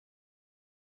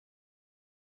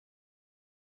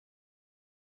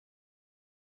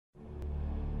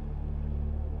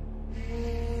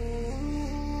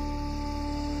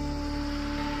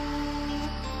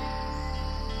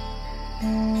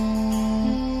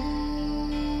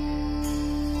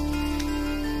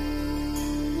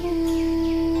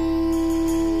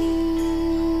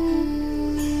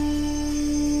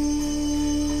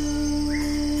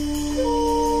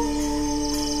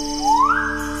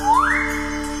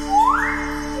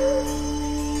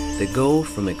They go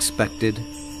from expected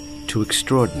to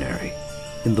extraordinary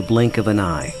in the blink of an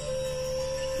eye.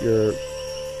 You're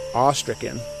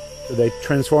awe-stricken. They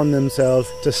transform themselves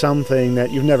to something that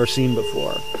you've never seen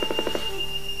before.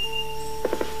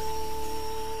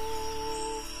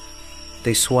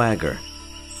 They swagger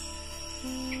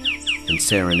and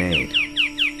serenade.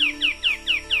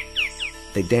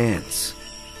 They dance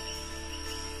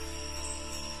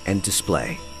and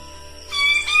display.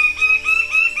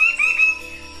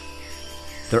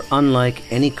 They're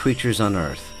unlike any creatures on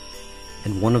Earth,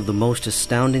 and one of the most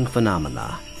astounding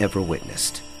phenomena ever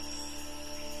witnessed.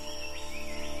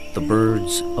 The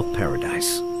birds of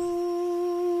paradise.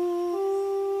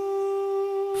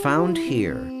 Found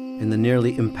here in the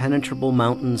nearly impenetrable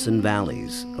mountains and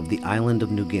valleys of the island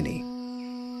of New Guinea,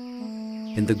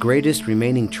 in the greatest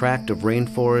remaining tract of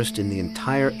rainforest in the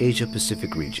entire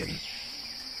Asia-Pacific region.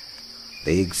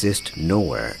 They exist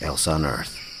nowhere else on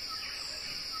Earth.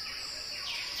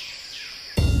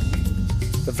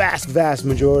 The vast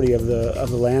majority of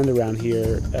the land around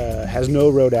here has no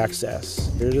road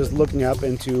access. You're just looking up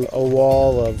into a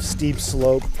wall of steep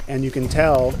slope, and you can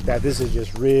tell that this is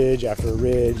just ridge after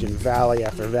ridge and valley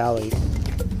after valley.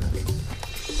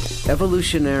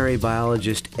 Evolutionary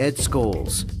biologist Ed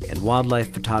Scholes and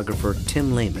wildlife photographer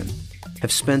Tim Lehman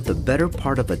have spent the better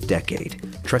part of a decade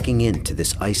trekking into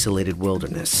this isolated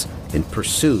wilderness in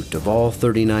pursuit of all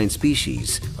 39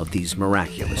 species of these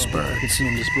miraculous birds. You can see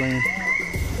them displaying.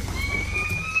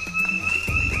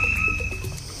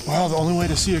 Well, the only way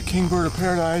to see a kingbird of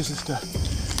paradise is to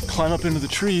climb up into the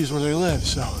trees where they live,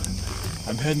 so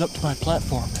I'm heading up to my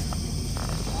platform.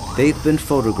 They've been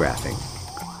photographing,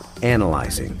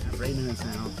 analyzing,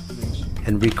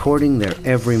 and recording their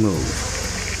every move,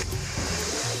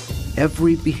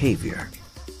 every behavior,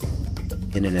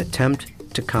 in an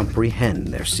attempt to comprehend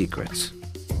their secrets.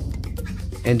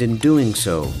 And in doing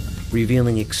so,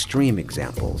 revealing extreme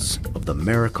examples of the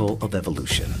miracle of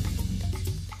evolution.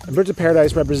 Birds of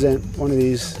paradise represent one of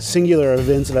these singular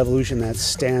events of evolution that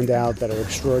stand out, that are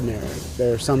extraordinary.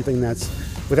 They're something that's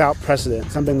without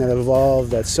precedent, something that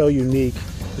evolved that's so unique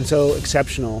and so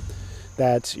exceptional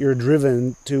that you're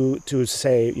driven to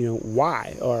say,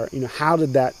 why? Or, how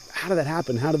did that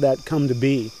happen? How did that come to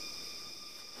be?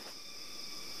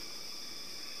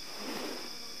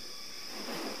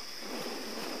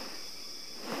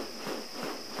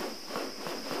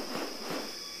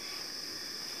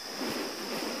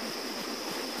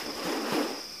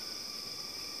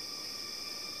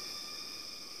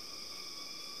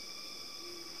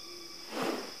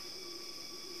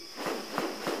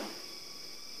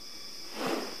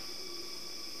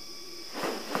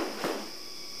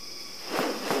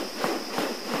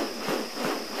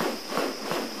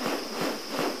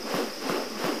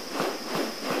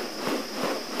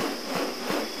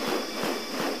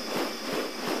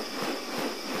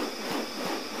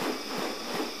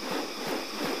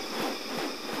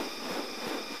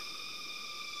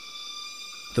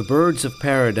 The birds of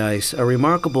paradise are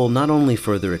remarkable not only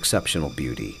for their exceptional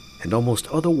beauty and almost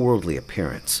otherworldly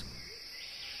appearance,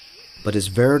 but as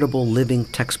veritable living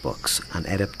textbooks on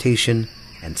adaptation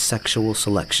and sexual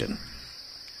selection.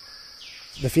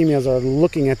 The females are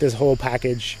looking at this whole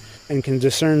package and can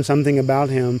discern something about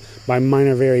him by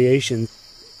minor variation.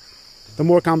 The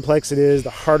more complex it is, the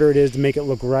harder it is to make it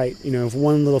look right. If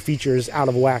one little feature is out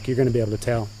of whack, you're going to be able to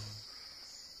tell.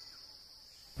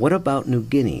 What about New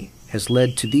Guinea has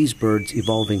led to these birds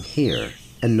evolving here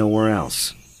and nowhere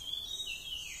else?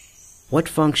 What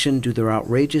function do their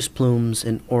outrageous plumes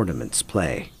and ornaments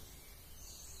play?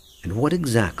 And what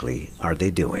exactly are they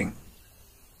doing?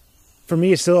 For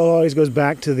me, it still always goes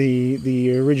back to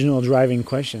the original driving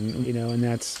question, and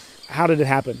that's, how did it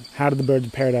happen? How did the birds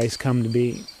of paradise come to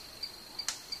be?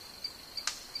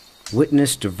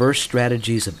 Witness diverse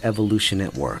strategies of evolution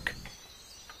at work,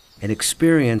 and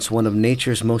experience one of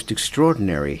nature's most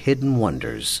extraordinary hidden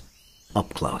wonders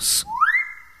up close.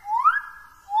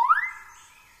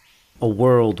 A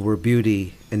world where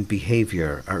beauty and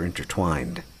behavior are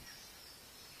intertwined.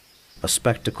 A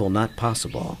spectacle not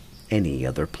possible any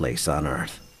other place on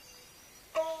Earth.